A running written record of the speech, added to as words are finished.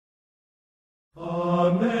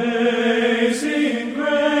Amazing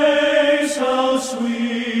grace, how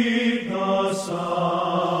sweet the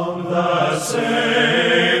sound that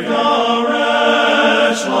saved a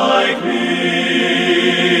wretch like me.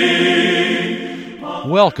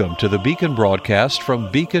 Welcome to the Beacon broadcast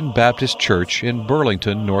from Beacon Baptist Church in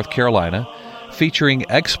Burlington, North Carolina, featuring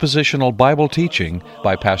expositional Bible teaching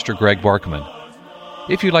by Pastor Greg Barkman.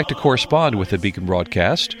 If you'd like to correspond with the Beacon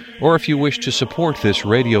broadcast, or if you wish to support this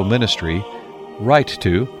radio ministry, write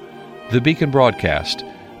to the Beacon Broadcast,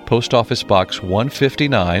 Post Office Box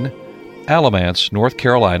 159, Alamance, North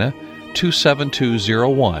Carolina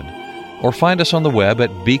 27201, or find us on the web at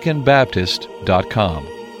beaconbaptist.com.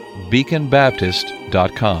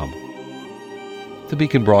 beaconbaptist.com. The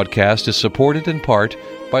Beacon broadcast is supported in part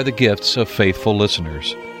by the gifts of faithful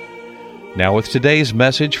listeners. Now with today's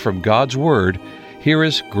message from God's Word, here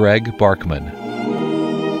is Greg Barkman.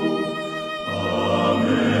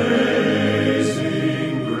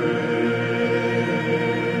 Amazing grace.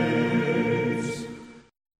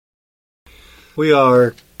 We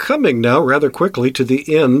are coming now rather quickly to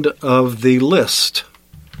the end of the list.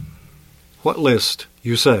 What list,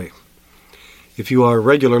 you say? If you are a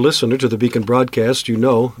regular listener to the Beacon broadcast, you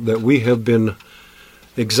know that we have been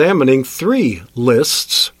examining three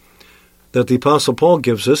lists that the Apostle Paul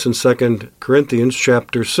gives us in 2 Corinthians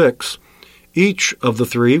chapter 6, each of the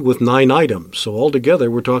three with 9 items. So altogether,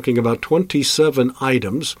 we're talking about 27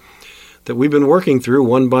 items that we've been working through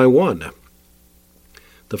one by one.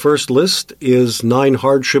 The first list is 9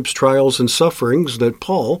 hardships, trials, and sufferings that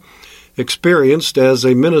Paul experienced as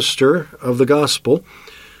a minister of the gospel,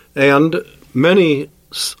 and many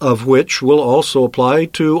of which will also apply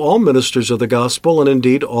to all ministers of the gospel and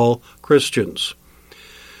indeed all Christians.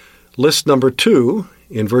 List number 2,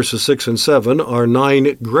 in verses 6 and 7, are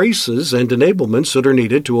 9 graces and enablements that are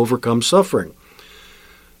needed to overcome suffering.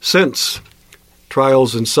 Since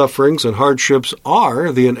trials and sufferings and hardships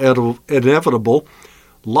are the inevitable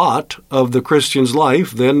lot of the Christian's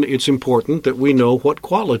life, then it's important that we know what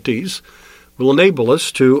qualities will enable us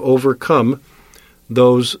to overcome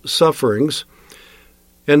those sufferings.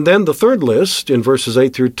 And then the third list, in verses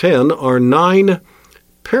 8 through 10, are 9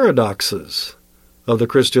 paradoxes of the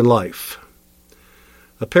Christian life.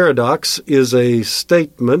 A paradox is a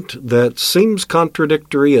statement that seems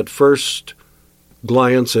contradictory at first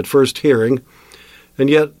glance, at first hearing, and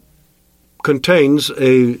yet contains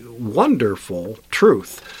a wonderful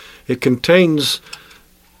truth. It contains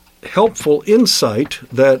helpful insight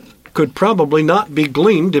that could probably not be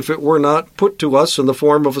gleaned if it were not put to us in the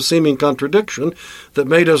form of a seeming contradiction that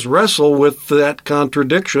made us wrestle with that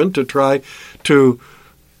contradiction to try to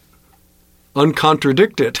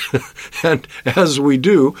uncontradict it. And as we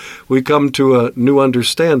do, we come to a new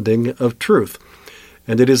understanding of truth.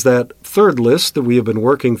 And it is that third list that we have been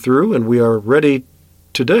working through, and we are ready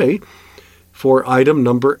today for item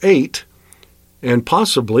number 8, and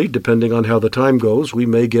possibly, depending on how the time goes, we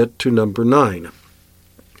may get to number 9.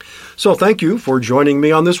 So thank you for joining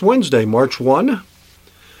me on this Wednesday, March 1,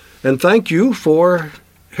 and thank you for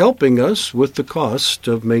helping us with the cost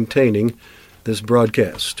of maintaining this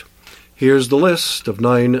broadcast. Here's the list of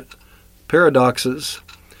 9 paradoxes.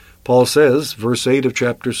 Paul says, verse 8 of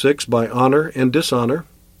chapter 6, by honor and dishonor,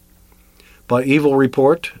 by evil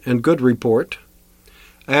report and good report,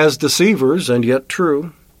 as deceivers and yet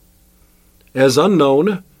true, as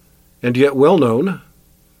unknown and yet well known,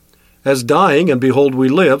 as dying and behold we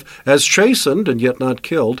live, as chastened and yet not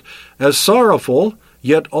killed, as sorrowful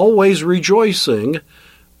yet always rejoicing,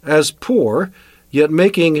 as poor yet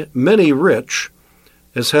making many rich,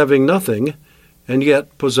 as having nothing, and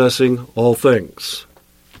yet possessing all things.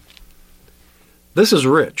 This is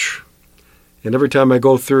rich. And every time I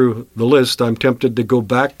go through the list, I'm tempted to go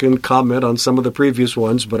back and comment on some of the previous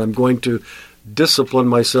ones, but I'm going to discipline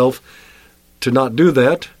myself to not do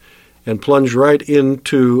that and plunge right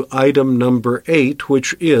into item number 8,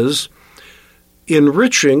 which is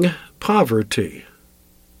enriching poverty.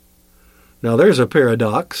 Now there's a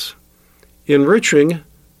paradox. Enriching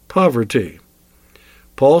poverty.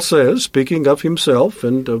 Paul says, speaking of himself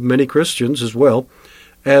and of many Christians as well,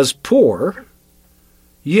 as poor,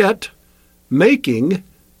 yet making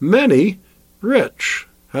many rich.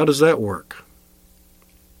 How does that work?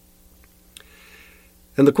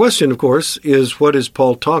 And the question, of course, is what is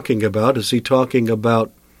Paul talking about? Is he talking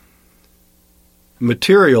about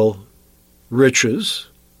material riches,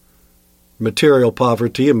 material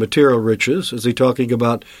poverty and material riches? Is he talking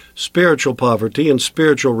about spiritual poverty and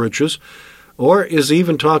spiritual riches? Or is he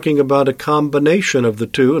even talking about a combination of the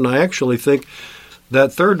two? And I actually think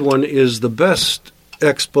that third one is the best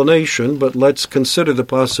explanation, but let's consider the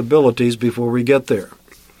possibilities before we get there.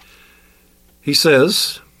 He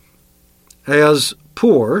says, as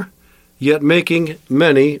poor, yet making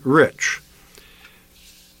many rich.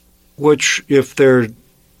 Which, if they're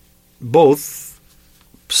both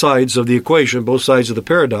sides of the equation, both sides of the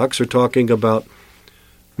paradox, are talking about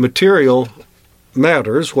material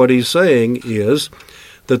matters, what he's saying is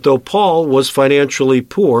that though Paul was financially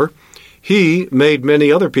poor, he made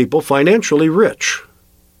many other people financially rich.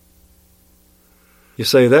 You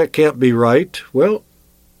say, that can't be right. Well,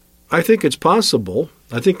 I think it's possible.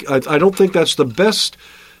 I don't think that's the best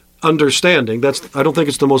understanding. I don't think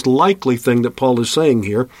it's the most likely thing that Paul is saying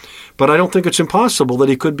here, but I don't think it's impossible that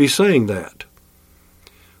he could be saying that.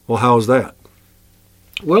 Well, how is that?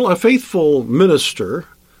 Well, a faithful minister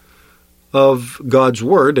of God's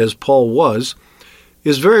Word, as Paul was,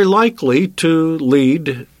 is very likely to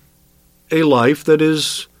lead a life that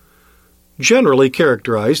is generally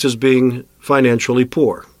characterized as being financially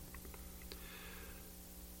poor.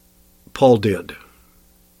 Paul did.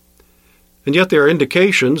 And yet there are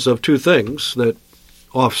indications of two things that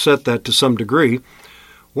offset that to some degree.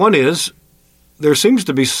 One is, there seems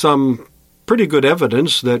to be some pretty good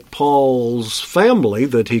evidence that Paul's family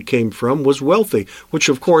that he came from was wealthy, which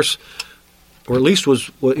of course, or at least was,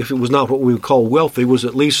 if it was not what we would call wealthy, was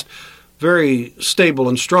at least very stable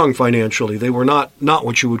and strong financially. They were not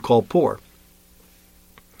what you would call poor.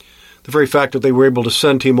 The very fact that they were able to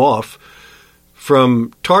send him off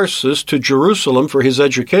from Tarsus to Jerusalem for his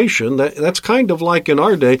education, that's kind of like in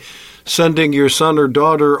our day sending your son or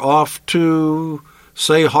daughter off to,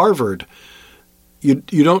 say, Harvard. You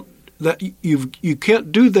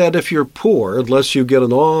can't do that if you're poor unless you get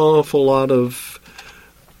an awful lot of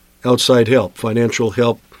outside help, financial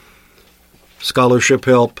help, scholarship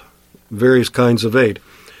help, various kinds of aid.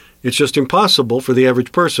 It's just impossible for the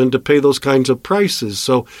average person to pay those kinds of prices.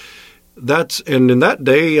 So and in that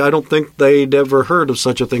day, I don't think they'd ever heard of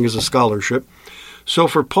such a thing as a scholarship. So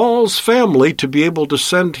for Paul's family to be able to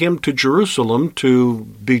send him to Jerusalem to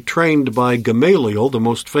be trained by Gamaliel, the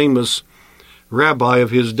most famous rabbi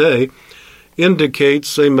of his day,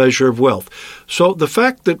 indicates a measure of wealth. So the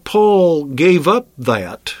fact that Paul gave up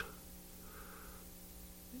that,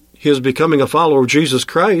 his becoming a follower of Jesus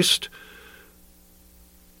Christ,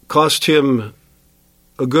 cost him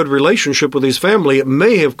a good relationship with his family. It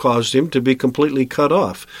may have caused him to be completely cut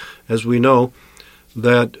off. As we know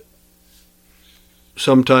that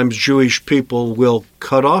sometimes Jewish people will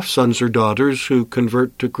cut off sons or daughters who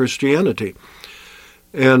convert to Christianity.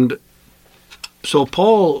 And so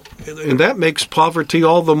Paul, and that makes poverty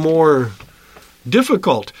all the more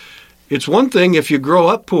difficult. It's one thing if you grow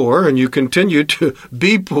up poor and you continue to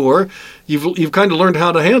be poor, you've kind of learned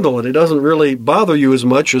how to handle it. It doesn't really bother you as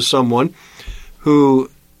much as someone who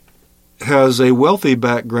has a wealthy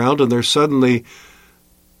background and they're suddenly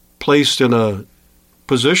placed in a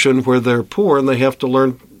position where they're poor and they have to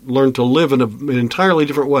learn to live in an entirely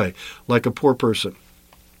different way, like a poor person.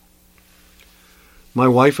 My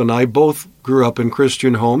wife and I both grew up in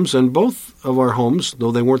Christian homes, and both of our homes,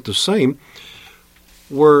 though they weren't the same,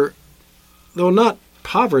 were, though not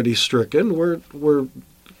poverty-stricken, were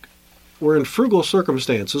in frugal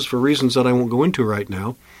circumstances for reasons that I won't go into right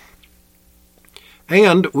now.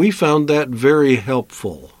 And we found that very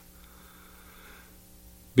helpful.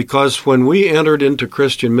 Because when we entered into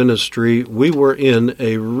Christian ministry, we were in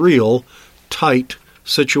a real tight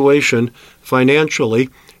situation financially,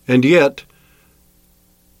 and yet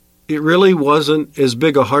it really wasn't as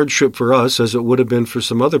big a hardship for us as it would have been for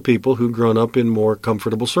some other people who'd grown up in more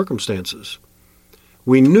comfortable circumstances.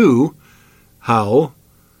 We knew how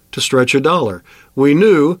to stretch a dollar. We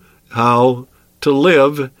knew how to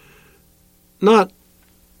live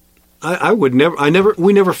we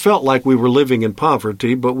never felt like we were living in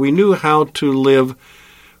poverty, but we knew how to live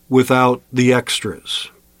without the extras.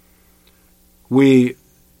 We,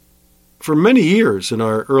 for many years in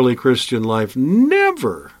our early Christian life,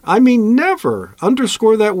 never,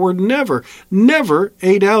 underscore that word never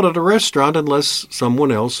ate out at a restaurant unless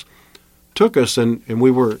someone else took us and we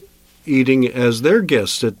were eating as their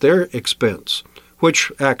guests at their expense,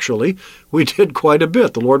 which actually we did quite a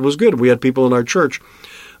bit. The Lord was good. We had people in our church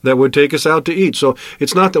that would take us out to eat. So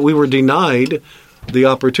it's not that we were denied the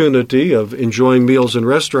opportunity of enjoying meals in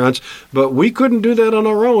restaurants, but we couldn't do that on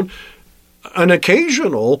our own. An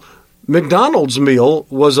occasional McDonald's meal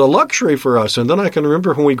was a luxury for us. And then I can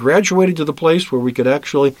remember when we graduated to the place where we could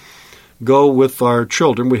actually go with our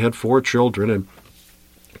children. We had 4 children, and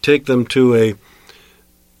take them to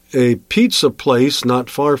a pizza place not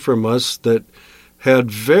far from us that had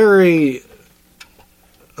very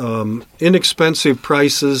inexpensive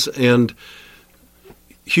prices and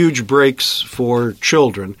huge breaks for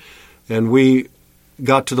children. And we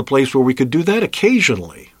got to the place where we could do that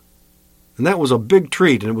occasionally. And that was a big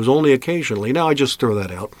treat, and it was only occasionally. Now I just throw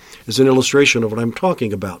that out as an illustration of what I'm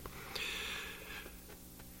talking about.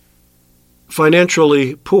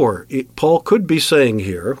 Financially poor. Paul could be saying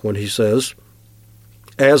here, when he says,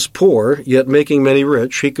 as poor, yet making many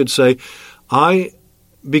rich, he could say, I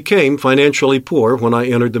became financially poor when I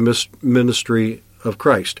entered the ministry of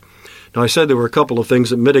Christ. Now, I said there were a couple of things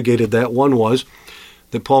that mitigated that. One was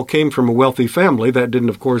that Paul came from a wealthy family. That didn't,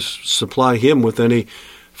 of course, supply him with any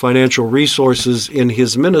financial resources in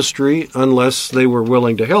his ministry unless they were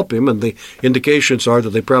willing to help him, and the indications are that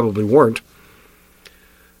they probably weren't.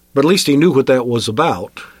 But at least he knew what that was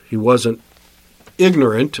about. He wasn't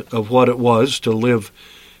ignorant of what it was to live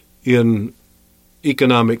in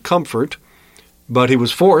economic comfort, but he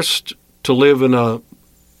was forced to live in a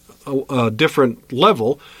different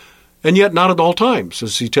level, and yet not at all times.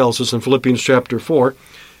 As he tells us in Philippians chapter 4,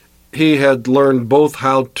 he had learned both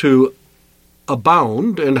how to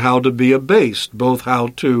abound and how to be abased, both how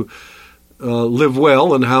to live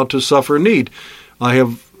well and how to suffer need. I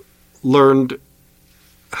have learned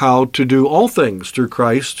how to do all things through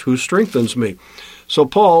Christ who strengthens me. So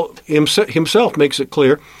Paul himself makes it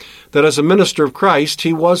clear that as a minister of Christ,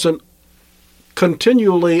 he wasn't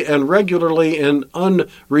continually and regularly and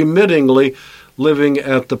unremittingly living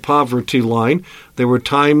at the poverty line. There were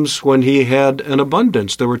times when he had an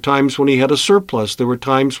abundance. There were times when he had a surplus. There were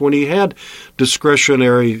times when he had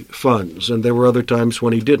discretionary funds, and there were other times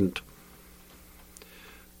when he didn't.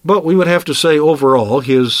 But we would have to say overall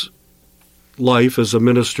his life as a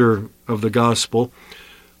minister of the gospel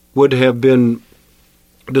would have been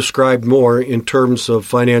described more in terms of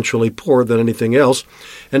financially poor than anything else.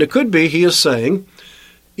 And it could be he is saying,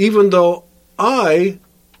 even though I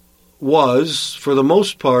was, for the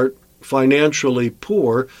most part, financially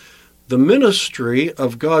poor, the ministry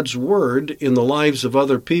of God's Word in the lives of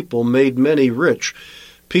other people made many rich.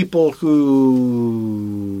 People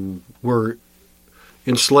who were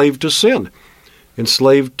enslaved to sin,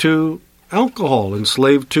 enslaved to alcohol,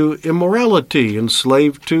 enslaved to immorality,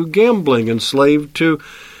 enslaved to gambling, enslaved to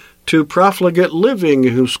profligate living,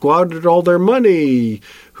 who squandered all their money,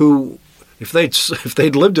 who, if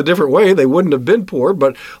they'd lived a different way, they wouldn't have been poor,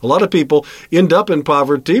 but a lot of people end up in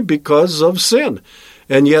poverty because of sin.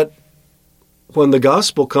 And yet, when the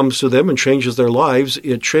gospel comes to them and changes their lives,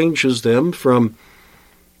 it changes them from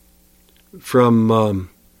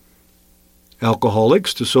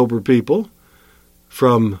alcoholics to sober people,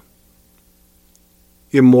 from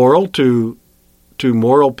immoral to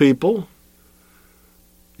moral people.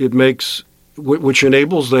 It makes, which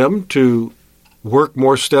enables them to work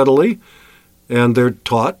more steadily, and they're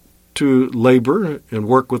taught to labor and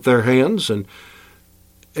work with their hands, and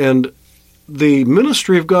the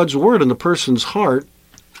ministry of God's Word in the person's heart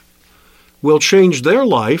will change their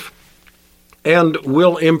life and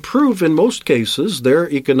will improve, in most cases, their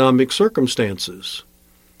economic circumstances.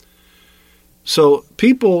 So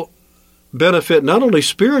people benefit not only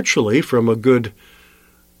spiritually from a good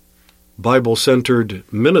Bible-centered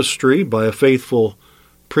ministry by a faithful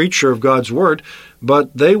preacher of God's Word,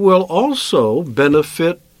 but they will also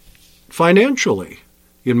benefit financially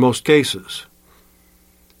in most cases.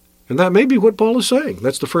 And that may be what Paul is saying.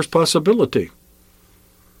 That's the first possibility.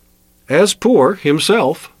 As poor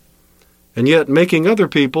himself, and yet making other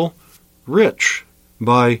people rich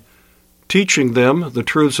by teaching them the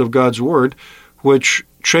truths of God's Word, which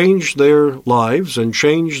change their lives and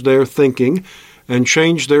change their thinking and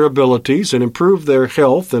change their abilities and improve their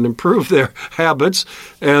health and improve their habits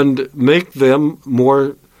and make them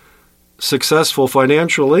more successful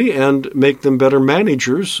financially and make them better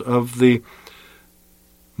managers of the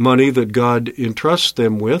money that God entrusts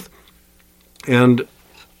them with. And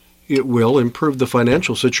it will improve the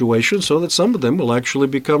financial situation so that some of them will actually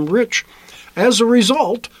become rich as a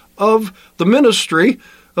result of the ministry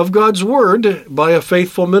of God's Word by a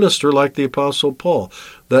faithful minister like the Apostle Paul.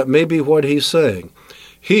 That may be what he's saying.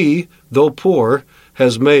 He, though poor,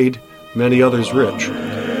 has made many others rich.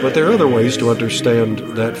 But there are other ways to understand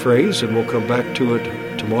that phrase, and we'll come back to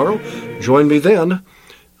it tomorrow. Join me then.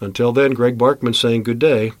 Until then, Greg Barkman saying good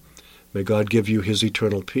day. May God give you His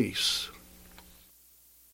eternal peace.